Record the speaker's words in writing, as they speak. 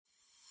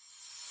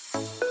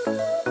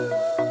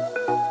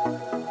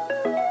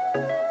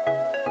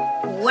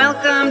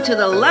Welcome to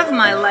the Love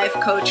My Life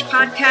Coach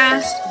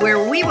podcast,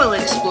 where we will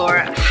explore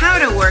how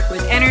to work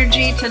with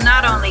energy to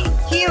not only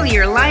heal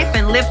your life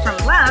and live from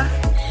love,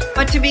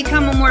 but to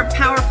become a more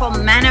powerful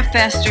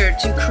manifester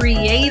to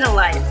create a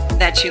life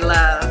that you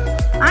love.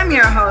 I'm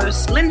your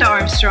host, Linda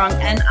Armstrong,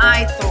 and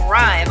I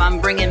thrive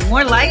on bringing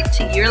more light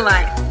to your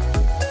life.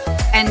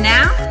 And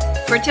now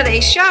for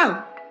today's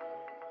show.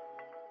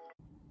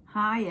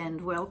 Hi, and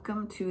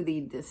welcome to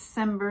the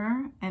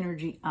December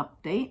energy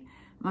update.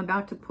 I'm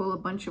about to pull a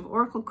bunch of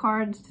oracle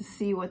cards to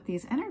see what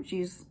these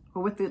energies,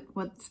 or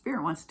what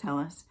Spirit wants to tell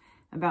us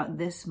about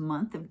this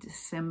month of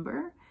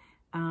December,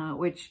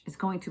 which is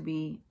going to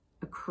be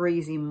a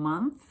crazy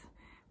month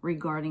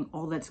regarding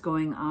all that's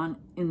going on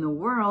in the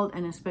world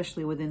and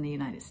especially within the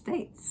United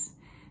States.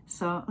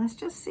 So let's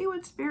just see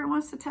what Spirit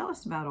wants to tell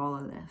us about all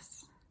of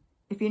this.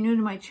 If you're new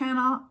to my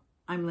channel,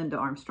 I'm Linda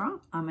Armstrong.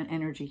 I'm an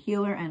energy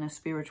healer and a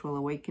spiritual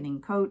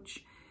awakening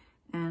coach.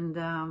 And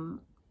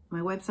my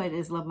website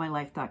is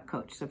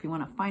lovemylife.coach. So if you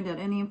want to find out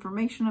any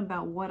information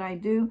about what I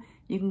do,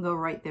 you can go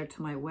right there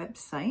to my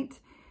website.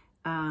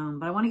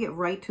 But I want to get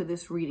right to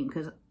this reading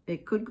because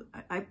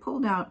I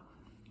pulled out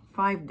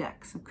 5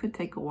 decks. It could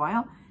take a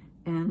while.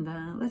 And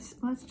let's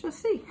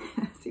just see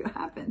what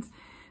happens.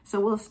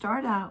 So we'll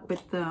start out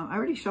with, I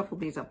already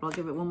shuffled these up, but I'll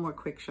give it one more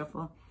quick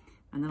shuffle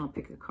and then I'll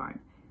pick a card.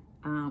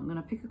 I'm going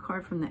to pick a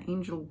card from the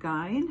Angel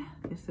Guide.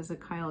 This is a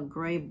Kyle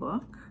Gray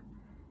book,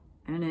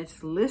 and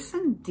it's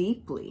Listen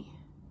Deeply.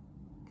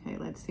 Okay,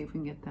 let's see if we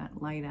can get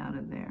that light out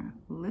of there.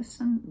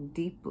 Listen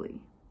deeply.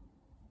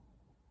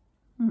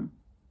 All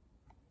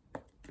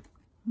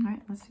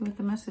right, let's see what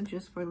the message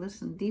is for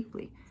Listen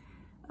Deeply.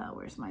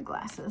 Where's my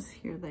glasses?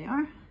 Here they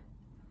are.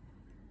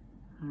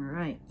 All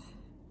right.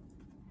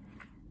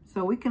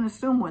 So we can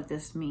assume what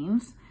this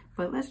means,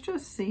 but let's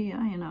just see,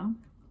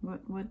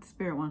 what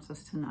Spirit wants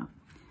us to know.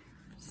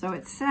 So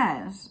it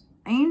says,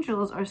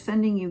 angels are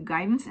sending you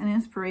guidance and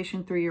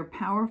inspiration through your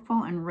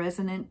powerful and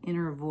resonant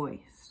inner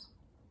voice.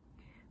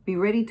 Be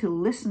ready to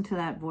listen to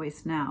that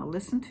voice now.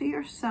 Listen to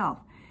yourself.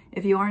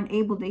 If you aren't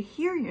able to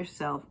hear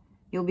yourself,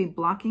 you'll be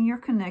blocking your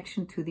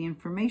connection to the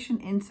information,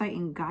 insight,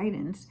 and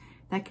guidance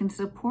that can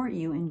support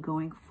you in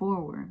going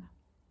forward.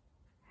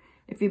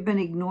 If you've been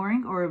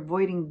ignoring or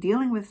avoiding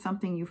dealing with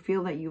something you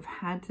feel that you've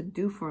had to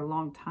do for a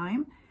long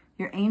time,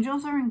 your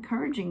angels are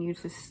encouraging you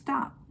to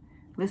stop.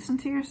 Listen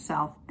to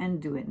yourself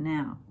and do it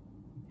now.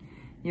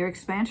 Your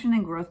expansion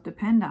and growth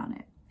depend on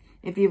it.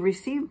 If you've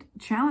received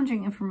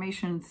challenging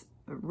information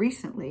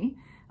recently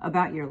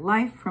about your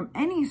life from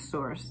any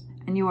source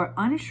and you are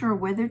unsure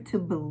whether to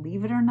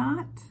believe it or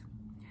not,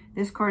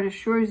 this card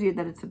assures you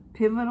that it is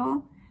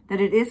pivotal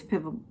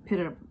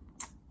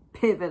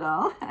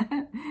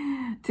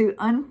to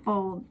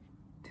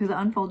the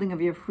unfolding of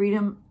your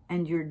freedom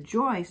and your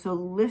joy. So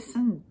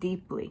listen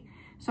deeply.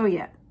 So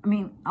yeah,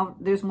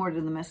 there's more to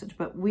the message,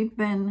 but we've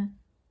been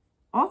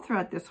all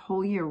throughout this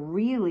whole year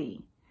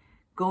really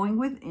going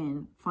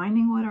within,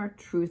 finding what our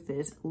truth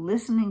is,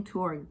 listening to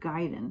our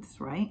guidance,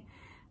 right?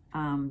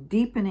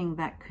 Deepening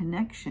that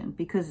connection,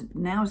 because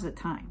now's the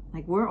time.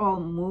 Like, we're all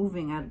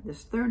moving out of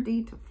this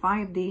 3D to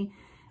 5D,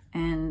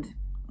 and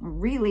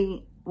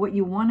really what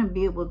you want to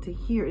be able to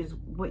hear is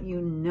what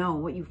you know,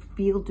 what you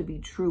feel to be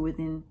true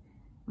within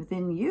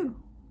you.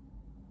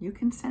 You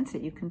can sense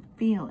it, you can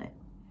feel it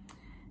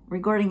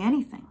regarding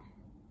anything.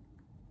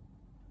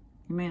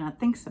 You may not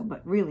think so,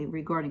 but really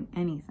regarding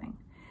anything.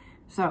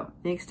 So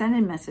the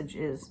extended message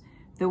is,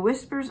 the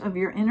whispers of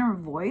your inner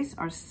voice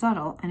are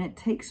subtle, and it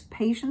takes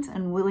patience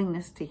and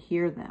willingness to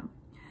hear them.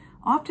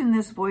 Often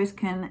this voice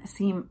can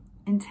seem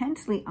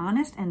intensely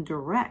honest and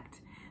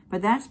direct,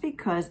 but that's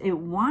because it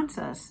wants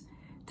us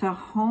to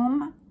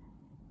home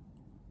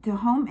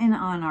in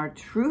on our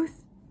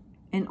truth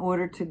in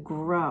order to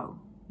grow.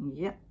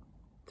 Yep,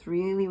 it's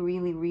really,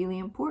 really, really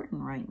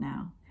important right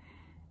now.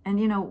 And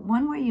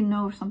one way you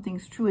know if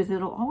something's true is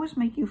it'll always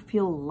make you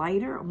feel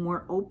lighter,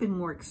 more open,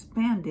 more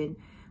expanded,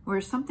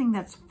 whereas something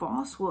that's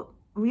false will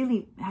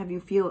really have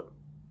you feel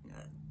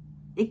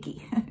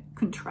icky,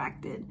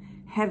 contracted,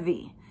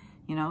 heavy.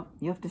 You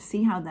have to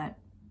see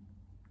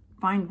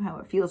find how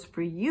it feels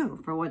for you,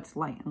 for what's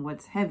light and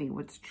what's heavy,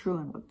 what's true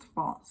and what's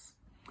false.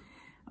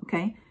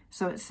 Okay,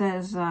 so it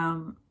says,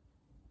 where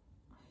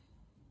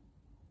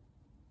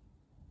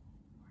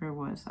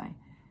was I?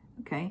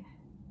 Okay.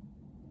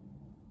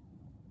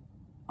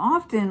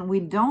 Often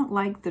we don't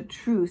like the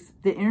truth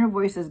the inner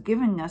voice is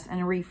giving us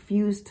and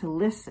refuse to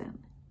listen.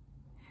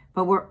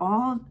 But what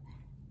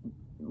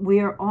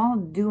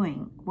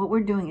we're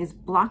doing is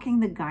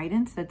blocking the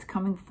guidance that's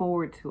coming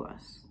forward to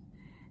us.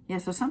 Yeah,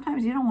 so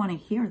sometimes you don't want to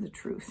hear the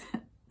truth.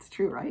 It's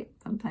true, right?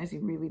 Sometimes you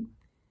really,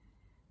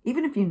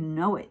 even if you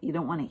know it, you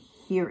don't want to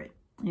hear it.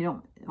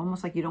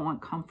 Almost like you don't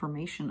want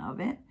confirmation of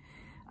it.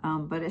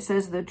 But it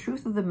says the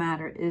truth of the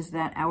matter is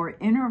that our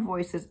inner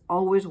voice is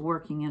always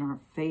working in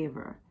our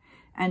favor.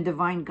 And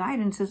divine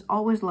guidance is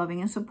always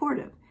loving and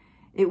supportive.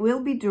 It will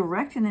be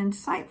direct and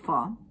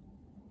insightful,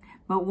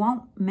 but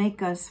won't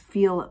make us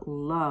feel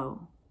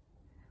low,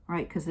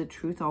 right? Because the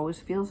truth always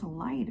feels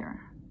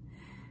lighter.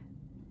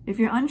 If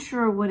you're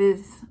unsure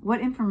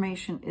what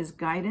information is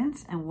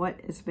guidance and what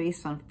is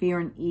based on fear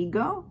and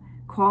ego,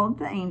 call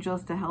the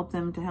angels to help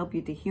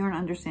you to hear and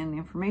understand the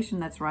information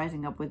that's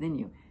rising up within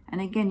you.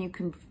 And again, you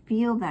can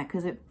feel that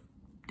because it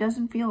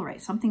doesn't feel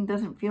right. Something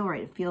doesn't feel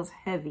right. It feels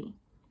heavy.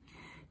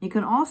 You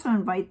can also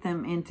invite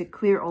them in to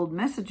clear old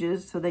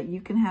messages so that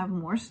you can have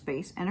more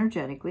space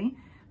energetically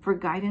for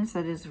guidance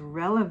that is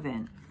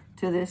relevant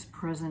to this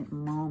present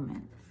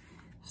moment.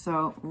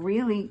 So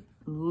really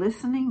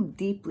listening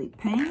deeply,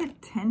 paying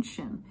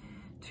attention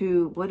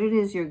to what it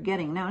is you're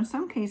getting. Now, in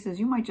some cases,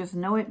 you might just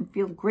know it and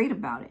feel great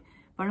about it.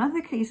 But in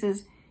other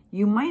cases,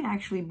 you might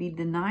actually be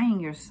denying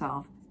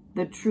yourself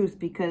the truth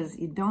because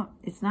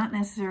it's not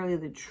necessarily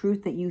the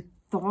truth that you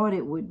thought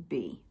it would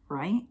be,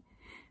 right?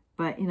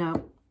 But,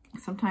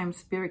 sometimes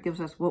Spirit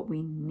gives us what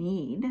we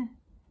need,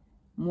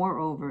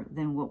 moreover,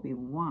 than what we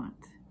want,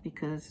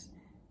 because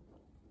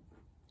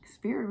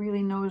Spirit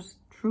really knows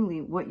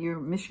truly what your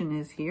mission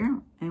is here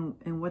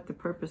and what the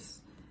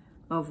purpose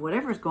of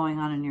whatever's going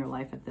on in your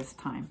life at this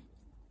time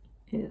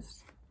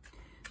is.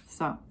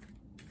 So,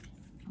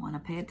 I want to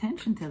pay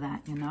attention to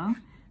that, Let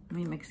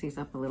me mix these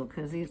up a little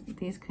because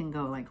these can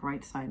go like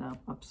right side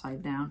up,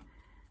 upside down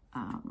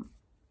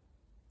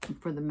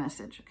for the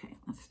message. Okay,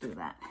 let's do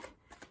that.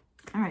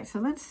 All right, so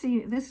let's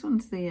see. This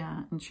one's the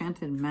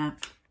enchanted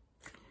map.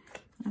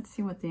 Let's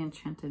see what the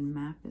enchanted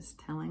map is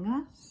telling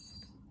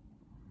us.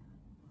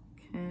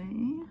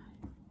 Okay.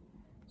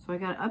 So I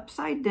got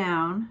upside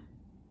down,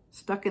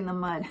 stuck in the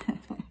mud.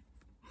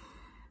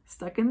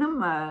 Stuck in the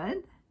mud.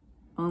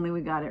 Only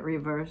we got it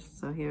reversed.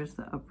 So here's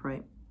the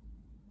upright.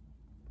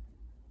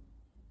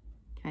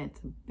 Okay, it's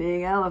a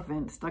big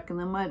elephant stuck in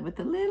the mud with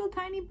a little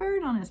tiny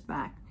bird on his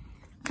back.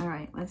 All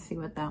right, let's see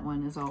what that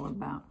one is all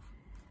about.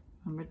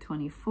 Number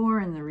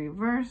 24 in the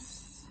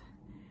reverse.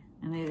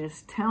 And it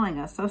is telling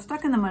us, so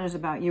stuck in the mud is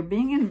about you're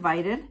being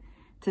invited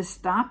to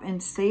stop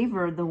and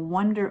savor the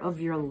wonder of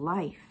your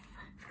life.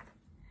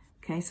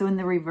 Okay, so in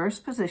the reverse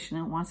position,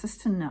 it wants us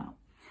to know.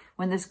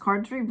 When this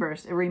card's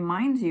reversed, it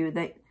reminds you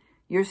that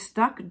you're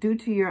stuck due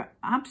to your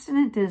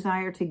obstinate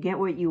desire to get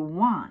what you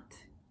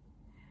want,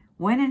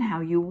 when and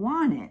how you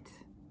want it.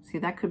 See,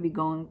 that could be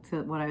going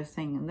to what I was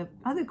saying in the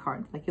other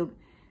card. Like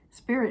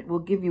Spirit will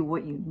give you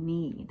what you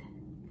need.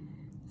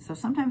 So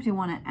sometimes you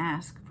want to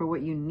ask for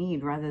what you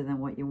need rather than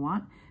what you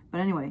want. But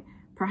anyway,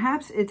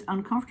 perhaps it's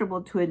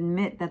uncomfortable to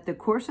admit that the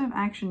course of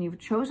action you've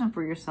chosen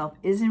for yourself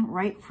isn't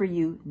right for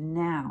you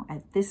now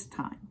at this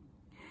time.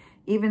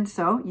 Even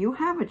so, you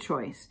have a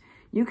choice.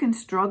 You can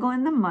struggle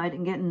in the mud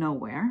and get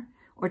nowhere,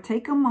 or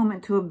take a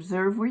moment to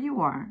observe where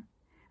you are,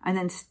 and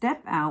then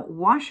step out,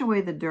 wash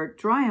away the dirt,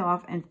 dry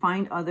off, and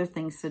find other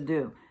things to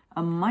do.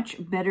 A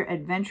much better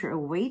adventure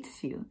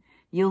awaits you.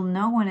 You'll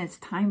know when it's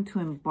time to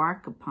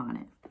embark upon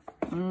it.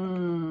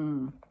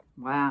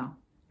 Wow.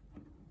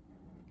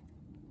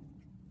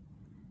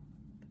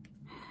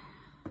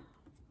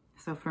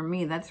 So for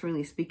me, that's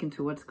really speaking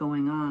to what's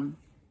going on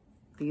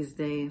these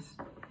days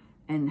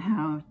and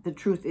how the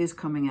truth is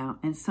coming out.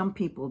 And some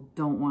people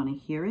don't want to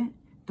hear it,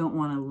 don't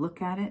want to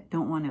look at it,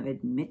 don't want to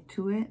admit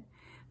to it.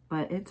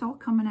 But it's all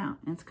coming out.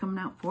 And it's coming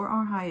out for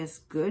our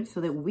highest good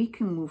so that we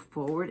can move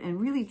forward and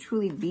really,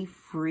 truly be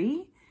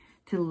free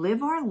to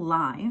live our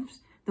lives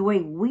the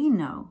way we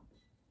know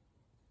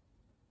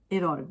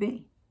it ought to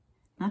be.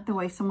 Not the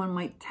way someone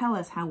might tell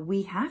us how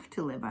we have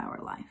to live our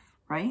life,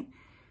 right?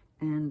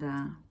 And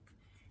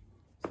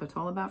so it's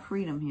all about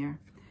freedom here.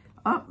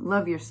 Oh,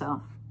 love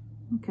yourself.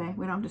 Okay,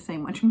 we don't have to say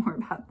much more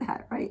about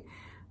that, right?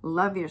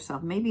 Love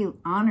yourself. Maybe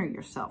honor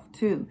yourself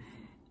too.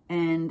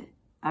 And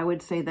I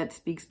would say that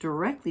speaks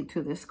directly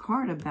to this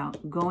card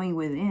about going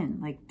within,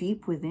 like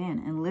deep within,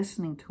 and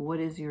listening to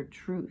what is your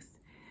truth,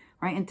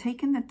 right? And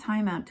taking the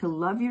time out to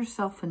love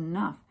yourself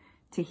enough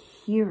to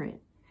hear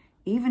it.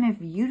 Even if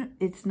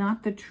it's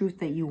not the truth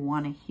that you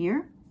want to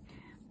hear,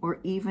 or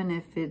even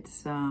if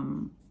it's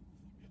not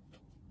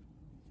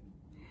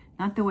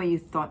the way you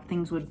thought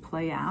things would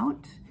play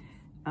out.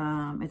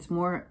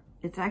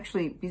 It's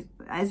actually,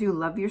 as you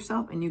love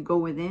yourself and you go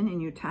within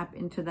and you tap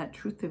into that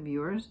truth of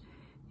yours,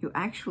 you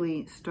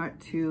actually start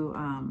to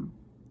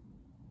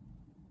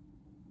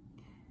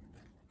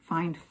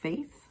find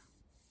faith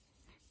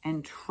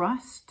and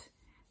trust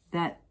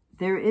that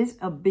there is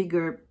a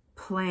bigger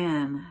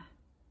plan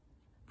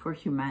for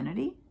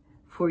humanity,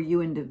 for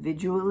you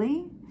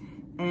individually.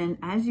 And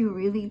as you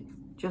really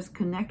just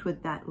connect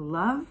with that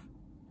love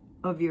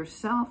of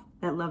yourself,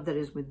 that love that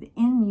is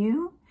within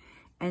you,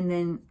 and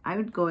then I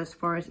would go as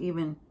far as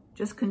even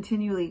just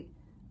continually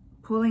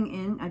pulling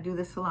in, I do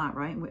this a lot,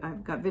 right?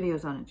 I've got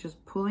videos on it,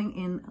 just pulling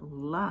in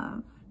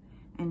love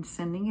and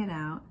sending it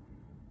out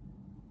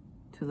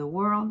to the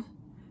world,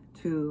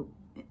 to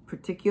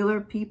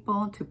particular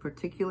people, to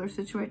particular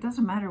situations. It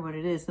doesn't matter what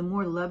it is. The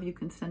more love you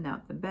can send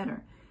out, the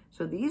better.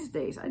 So these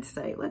days, I'd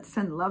say, let's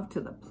send love to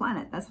the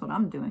planet. That's what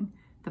I'm doing.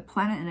 The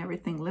planet and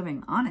everything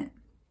living on it.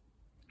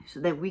 So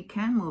that we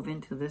can move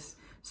into this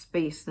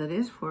space that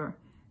is for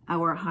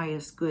our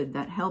highest good,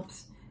 that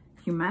helps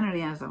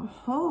humanity as a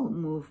whole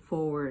move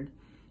forward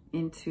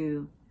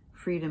into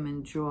freedom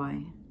and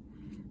joy.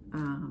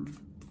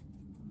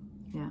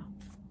 Yeah.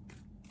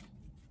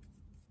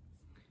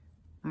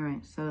 All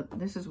right, so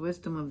this is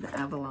Wisdom of the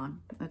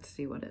Avalon. Let's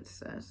see what it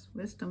says.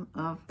 Wisdom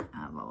of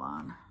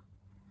Avalon.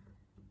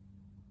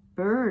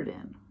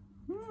 Burden.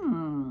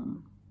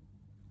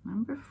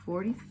 Number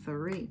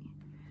 43.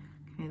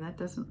 Okay, that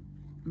doesn't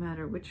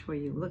matter which way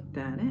you looked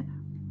at it,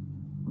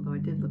 although I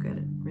did look at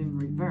it in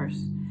reverse.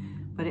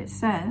 But it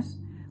says,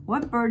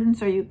 what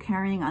burdens are you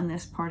carrying on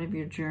this part of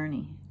your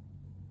journey?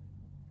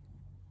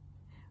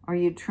 Are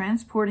you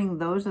transporting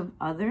those of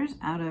others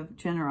out of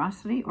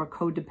generosity or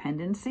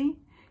codependency?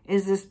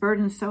 Is this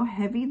burden so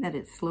heavy that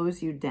it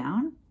slows you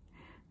down?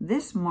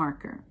 This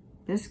marker,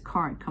 this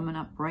card coming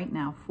up right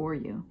now for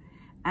you,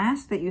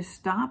 asks that you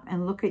stop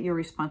and look at your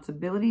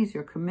responsibilities,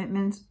 your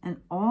commitments, and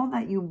all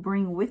that you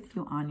bring with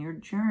you on your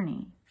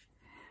journey.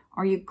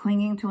 Are you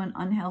clinging to an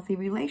unhealthy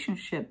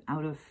relationship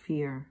out of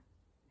fear?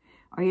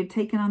 Are you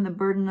taking on the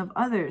burden of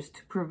others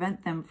to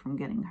prevent them from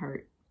getting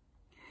hurt?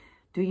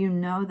 Do you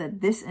know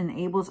that this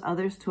enables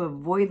others to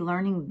avoid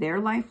learning their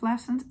life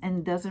lessons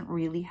and doesn't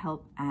really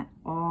help at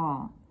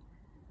all?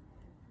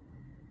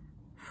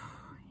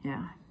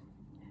 Yeah.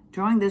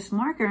 Drawing this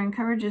marker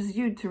encourages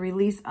you to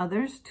release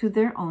others to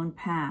their own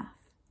path.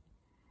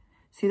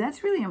 See,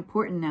 that's really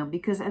important now,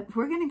 because if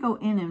we're going to go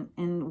in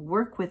and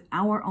work with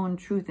our own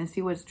truth and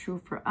see what's true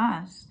for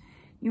us,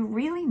 you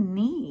really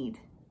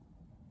need,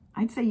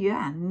 I'd say,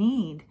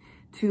 need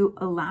to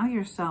allow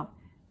yourself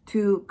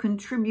to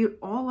contribute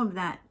all of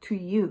that to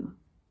you,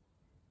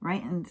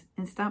 right? And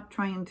stop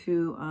trying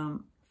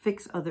to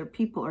fix other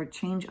people or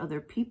change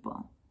other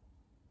people.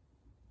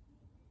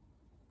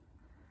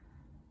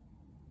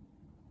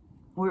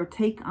 Or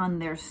take on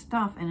their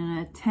stuff in an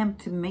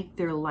attempt to make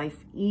their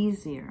life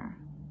easier.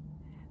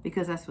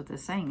 Because that's what they're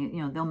saying.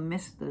 You know, they'll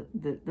miss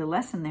the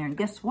lesson there. And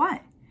guess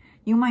what?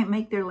 You might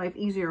make their life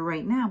easier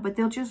right now, but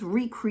they'll just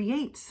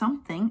recreate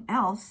something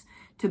else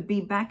to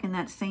be back in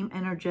that same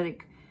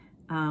energetic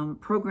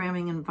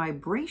programming and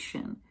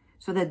vibration,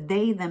 so that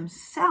they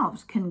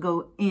themselves can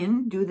go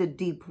in, do the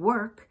deep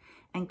work,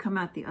 and come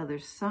out the other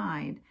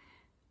side,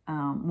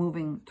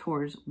 moving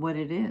towards what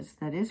it is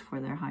that is for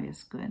their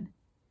highest good.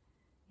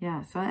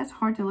 Yeah, so that's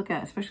hard to look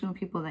at, especially when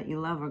people that you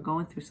love are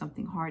going through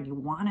something hard. You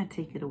want to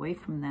take it away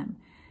from them,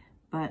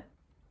 but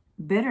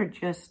better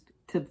just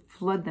to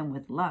flood them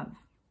with love.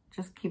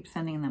 Just keep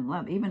sending them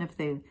love, even if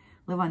they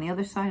live on the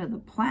other side of the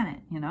planet,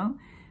 you know,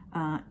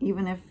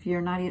 even if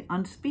you're not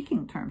on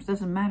speaking terms,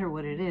 doesn't matter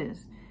what it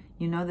is.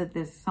 You know that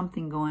there's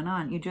something going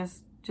on. You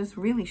just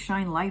really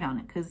shine light on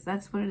it, because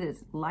that's what it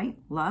is. Light,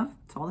 love,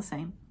 it's all the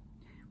same.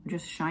 We're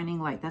just shining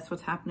light. That's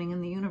what's happening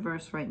in the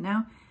universe right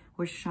now.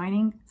 We're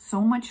shining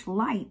so much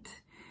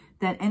light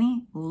that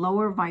any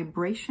lower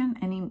vibration,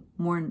 any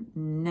more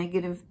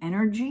negative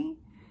energy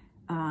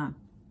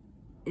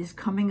is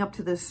coming up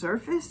to the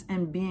surface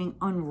and being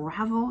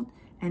unraveled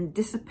and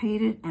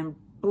dissipated and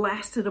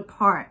blasted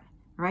apart,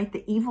 right?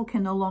 The evil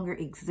can no longer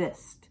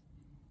exist.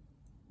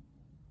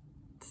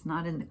 It's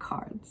not in the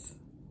cards.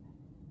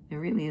 It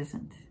really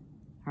isn't,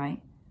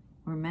 right?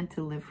 We're meant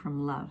to live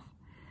from love.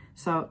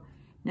 So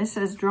this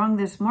says, drawing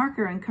this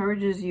marker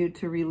encourages you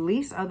to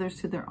release others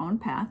to their own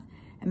path.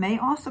 It may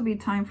also be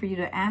time for you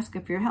to ask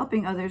if you're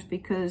helping others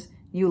because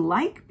you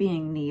like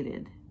being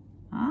needed.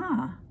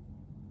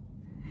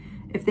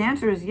 If the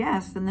answer is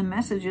yes, then the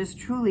message is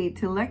truly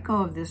to let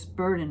go of this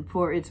burden,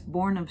 for it's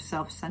born of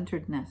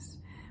self-centeredness.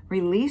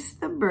 Release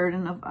the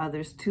burden of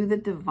others to the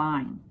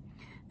divine.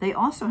 They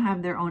also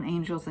have their own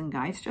angels and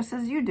guides, just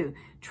as you do.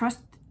 Trust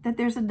that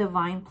there's a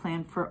divine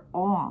plan for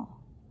all.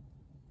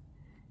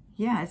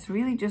 Yeah, it's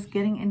really just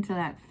getting into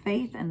that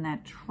faith and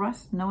that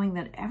trust, knowing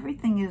that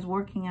everything is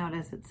working out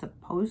as it's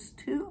supposed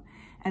to,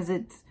 as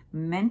it's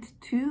meant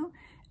to.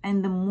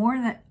 And the more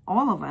that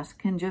all of us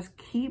can just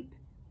keep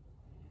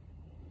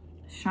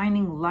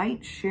shining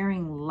light,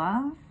 sharing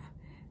love,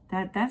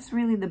 that's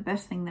really the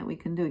best thing that we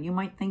can do. You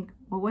might think,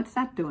 well, what's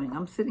that doing?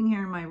 I'm sitting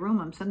here in my room,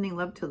 I'm sending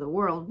love to the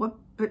world.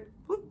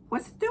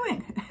 What's it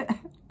doing?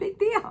 Big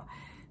deal.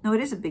 No,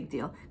 it is a big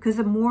deal, because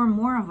the more and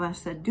more of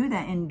us that do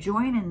that and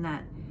join in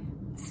that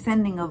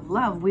sending of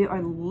love, we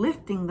are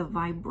lifting the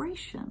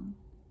vibration.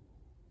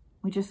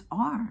 We just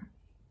are.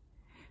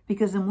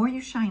 Because the more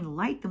you shine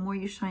light, the more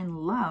you shine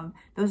love,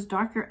 those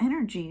darker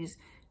energies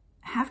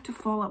have to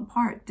fall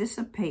apart,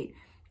 dissipate,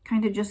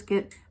 kind of just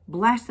get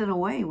blasted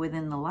away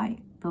within the light.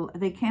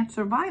 They can't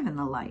survive in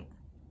the light.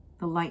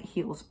 The light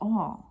heals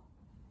all.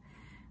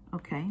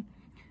 Okay,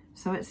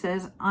 so it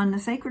says, on the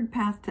sacred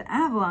path to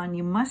Avalon,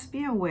 you must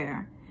be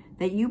aware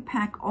that you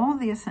pack all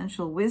the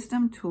essential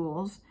wisdom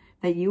tools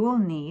that you will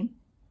need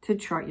to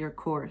chart your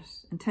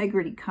course.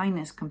 Integrity,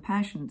 kindness,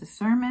 compassion,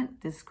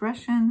 discernment,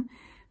 discretion,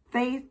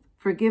 faith,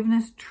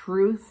 forgiveness,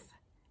 truth,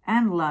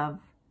 and love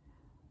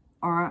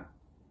are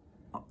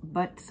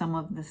but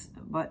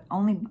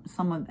only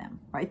some of them,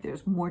 right?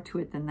 There's more to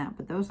it than that,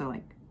 but those are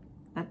like,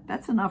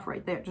 that's enough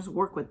right there. Just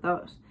work with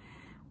those.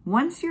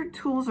 Once your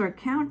tools are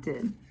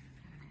counted,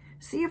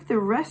 see if the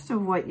rest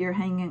of what you're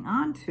hanging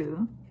on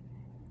to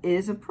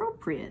is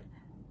appropriate.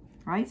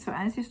 right? So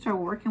as you start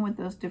working with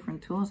those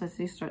different tools, as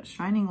you start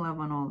shining love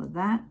on all of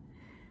that,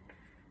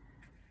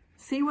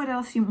 see what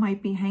else you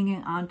might be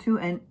hanging on to,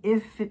 and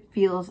if it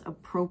feels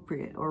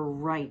appropriate or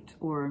right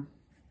or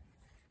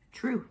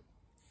true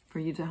for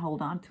you to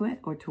hold on to it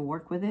or to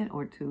work with it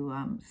or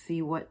to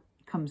see what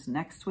comes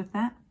next with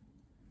that.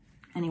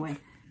 Anyway,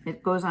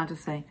 it goes on to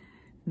say,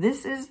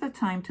 this is the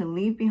time to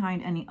leave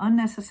behind any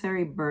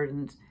unnecessary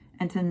burdens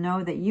and to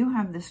know that you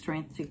have the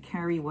strength to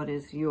carry what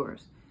is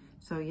yours.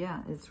 So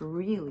yeah, it's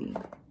really,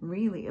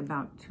 really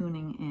about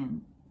tuning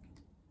in.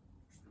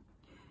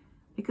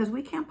 Because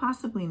we can't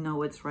possibly know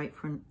what's right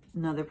for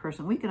another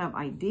person. We could have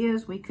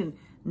ideas. We could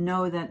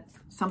know that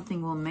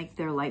something will make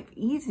their life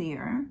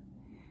easier.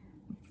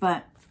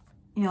 But,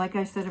 you know, like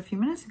I said a few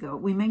minutes ago,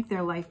 we make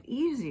their life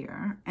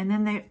easier.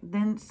 And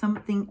then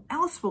something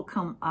else will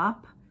come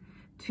up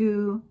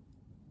to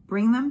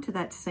bring them to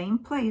that same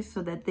place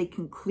so that they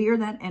can clear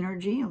that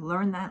energy and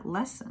learn that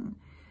lesson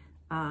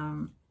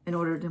in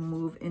order to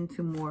move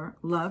into more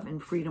love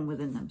and freedom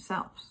within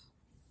themselves,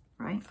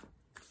 right?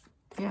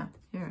 Yeah,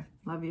 here,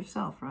 love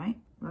yourself, right?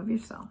 Love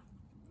yourself.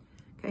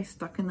 Okay,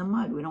 stuck in the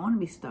mud. We don't want to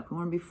be stuck. We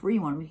want to be free. We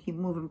want to keep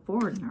moving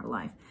forward in our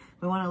life.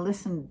 We want to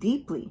listen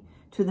deeply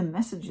to the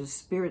messages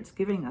Spirit's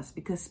giving us,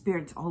 because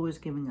Spirit's always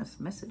giving us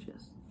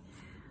messages.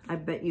 I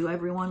bet you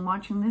everyone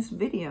watching this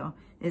video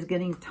is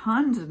getting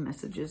tons of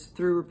messages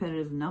through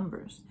repetitive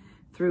numbers,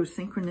 through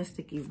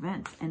synchronistic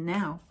events. And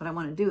now what I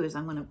want to do is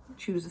I'm going to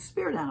choose a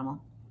spirit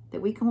animal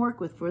that we can work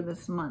with for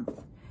this month.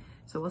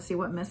 So we'll see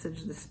what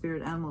message the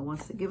spirit animal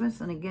wants to give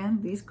us. And again,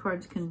 these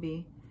cards can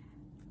be,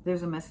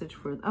 there's a message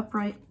for the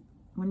upright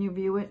when you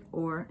view it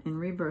or in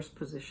reverse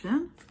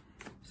position.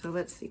 So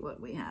let's see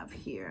what we have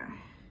here.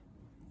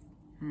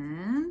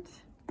 And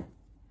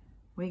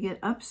we get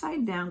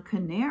upside down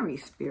canary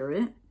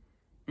spirit.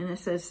 And it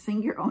says,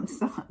 sing your own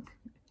song.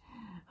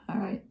 All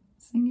right,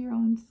 sing your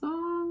own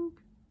song.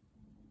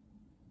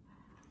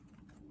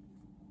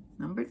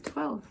 Number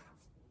 12.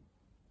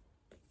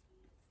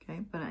 Okay,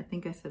 but I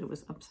think I said it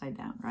was upside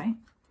down, right?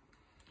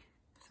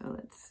 So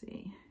let's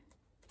see.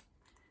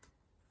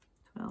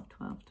 12,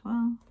 12,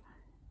 12.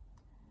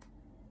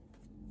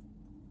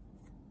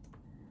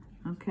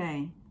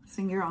 Okay,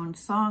 sing your own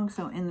song.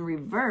 So in the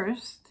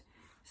reversed,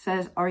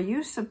 says, are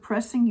you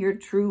suppressing your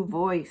true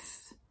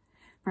voice?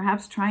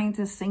 Perhaps trying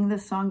to sing the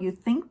song you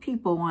think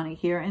people want to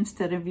hear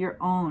instead of your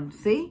own.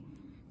 See?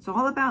 It's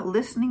all about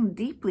listening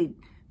deeply,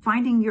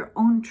 finding your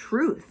own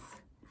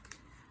truth.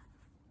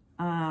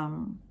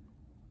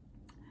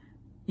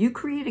 You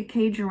create a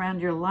cage around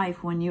your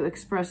life when you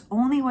express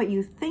only what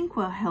you think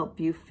will help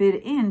you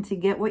fit in to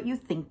get what you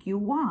think you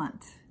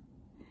want.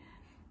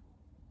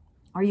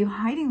 Are you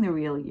hiding the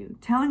real you,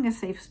 telling a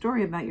safe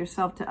story about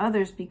yourself to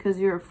others because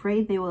you're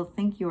afraid they will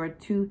think you are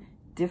too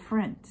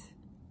different?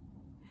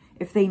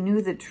 If they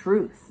knew the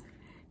truth,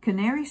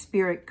 Canary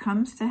Spirit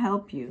comes to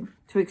help you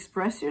to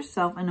express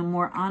yourself in a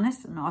more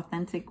honest and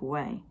authentic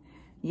way.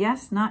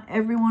 Yes, not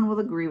everyone will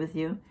agree with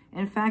you.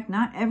 In fact,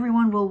 not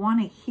everyone will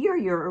want to hear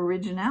your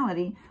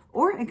originality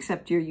or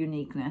accept your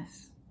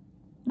uniqueness.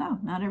 No,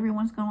 not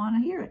everyone's going to want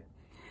to hear it.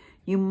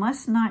 You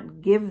must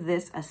not give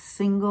this a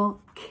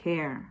single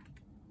care.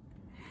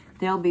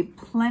 There'll be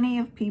plenty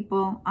of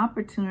people,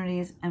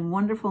 opportunities, and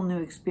wonderful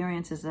new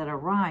experiences that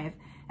arrive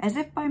as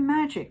if by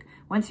magic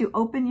once you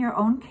open your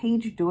own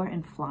cage door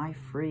and fly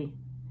free.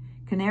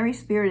 Canary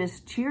Spirit is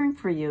cheering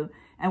for you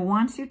and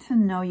wants you to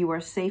know you are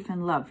safe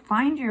and loved.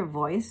 Find your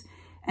voice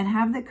and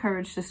have the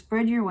courage to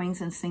spread your wings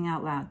and sing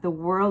out loud. The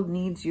world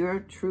needs your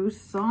true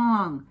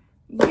song.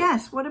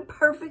 Yes, what a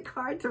perfect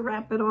card to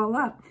wrap it all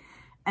up.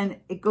 And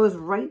it goes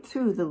right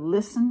to the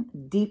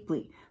listen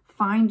deeply.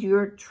 Find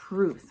your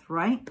truth,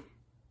 right?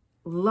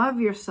 Love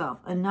yourself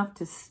enough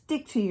to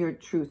stick to your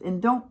truth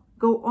and don't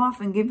go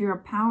off and give your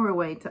power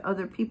away to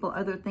other people,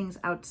 other things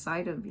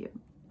outside of you,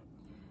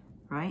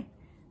 right?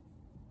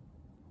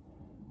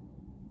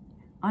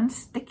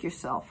 Unstick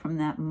yourself from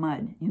that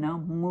mud,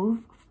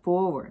 move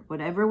forward.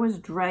 Whatever was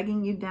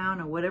dragging you down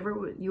or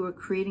whatever you were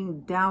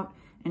creating doubt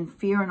and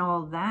fear and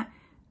all that,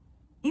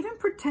 even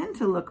pretend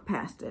to look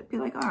past it. Be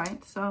like, all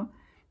right, so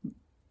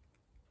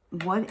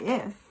what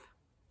if?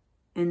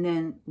 And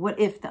then what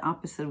if the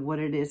opposite of what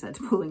it is that's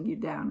pulling you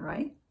down,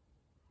 right?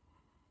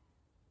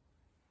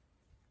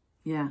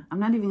 Yeah, I'm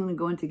not even going to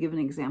go into giving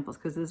examples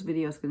because this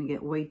video is going to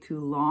get way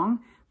too long.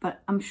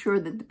 But I'm sure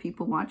that the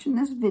people watching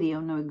this video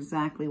know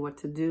exactly what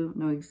to do,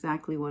 know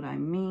exactly what I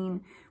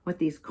mean, what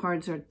these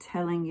cards are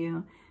telling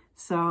you.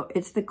 So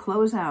it's the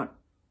closeout,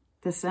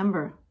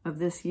 December of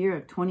this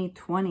year,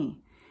 2020.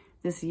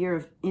 This year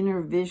of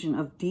inner vision,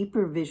 of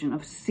deeper vision,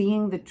 of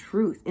seeing the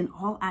truth in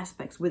all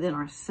aspects within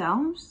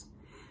ourselves,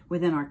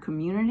 within our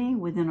community,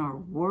 within our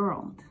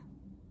world.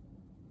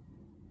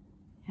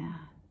 Yeah,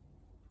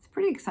 it's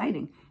pretty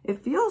exciting.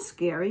 It feels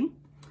scary,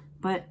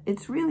 but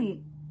it's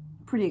really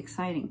pretty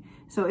exciting.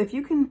 So if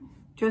you can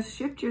just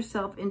shift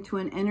yourself into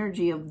an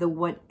energy of the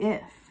what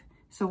if.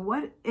 So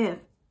what if,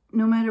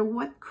 no matter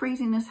what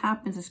craziness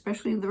happens,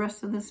 especially the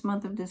rest of this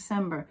month of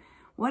December,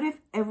 what if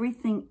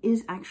everything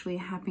is actually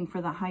happening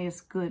for the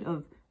highest good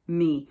of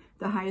me,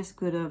 the highest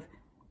good of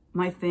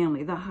my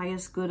family, the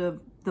highest good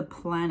of the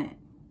planet?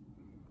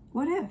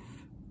 What if?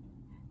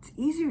 It's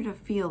easier to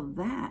feel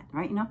that,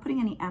 right? You're not putting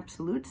any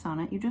absolutes on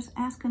it. You're just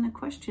asking a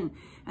question.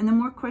 And the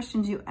more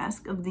questions you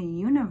ask of the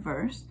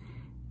universe,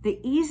 the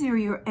easier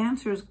your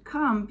answers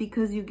come,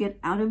 because you get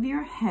out of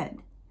your head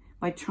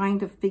by trying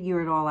to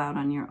figure it all out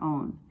on your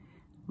own.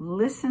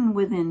 Listen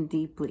within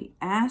deeply.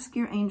 Ask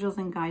your angels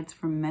and guides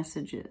for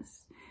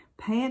messages.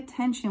 Pay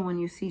attention when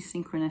you see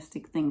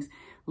synchronistic things.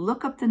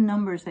 Look up the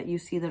numbers that you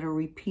see that are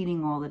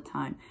repeating all the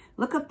time.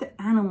 Look up the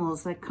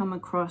animals that come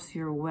across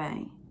your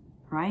way,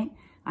 right?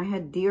 I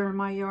had deer in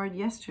my yard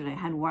yesterday.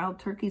 I had wild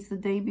turkeys the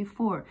day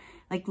before.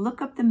 Like,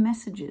 look up the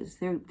messages.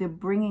 They're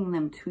bringing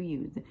them to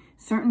you.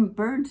 Certain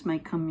birds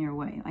might come your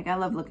way. Like, I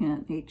love looking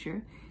at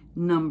nature,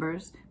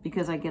 numbers,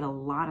 because I get a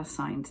lot of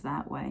signs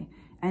that way.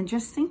 And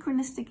just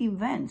synchronistic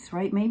events,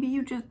 right? Maybe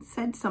you just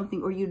said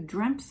something or you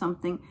dreamt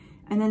something,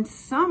 and then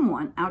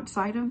someone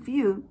outside of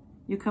you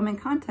come in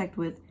contact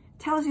with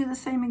tells you the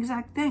same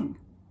exact thing.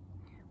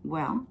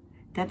 Well,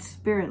 that's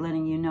spirit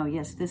letting you know,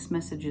 yes, this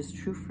message is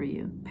true for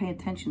you. Pay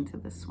attention to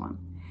this one.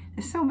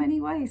 There's so many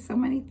ways, so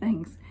many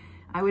things.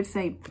 I would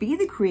say, be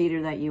the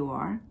creator that you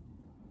are.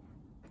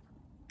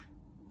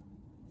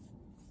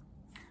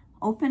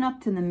 Open up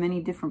to the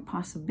many different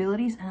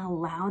possibilities and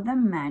allow the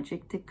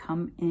magic to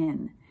come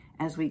in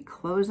as we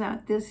close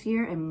out this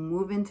year and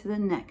move into the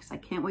next. I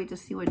can't wait to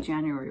see what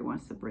January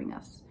wants to bring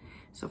us.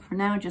 So for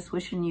now, just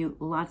wishing you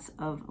lots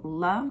of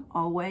love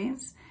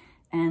always.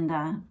 And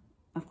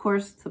of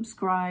course,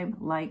 subscribe,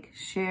 like,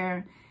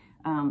 share,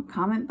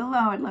 comment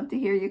below. I'd love to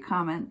hear your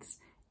comments.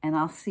 And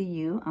I'll see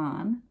you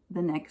on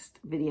the next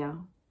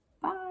video.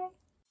 Bye.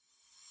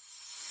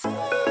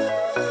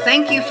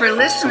 Thank you for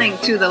listening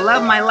to the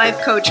Love My Life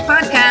Coach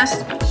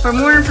podcast. For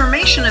more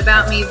information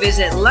about me,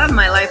 visit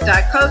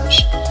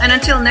lovemylife.coach. And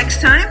until next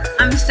time,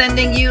 I'm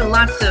sending you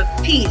lots of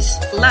peace,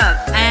 love,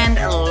 and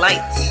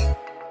light.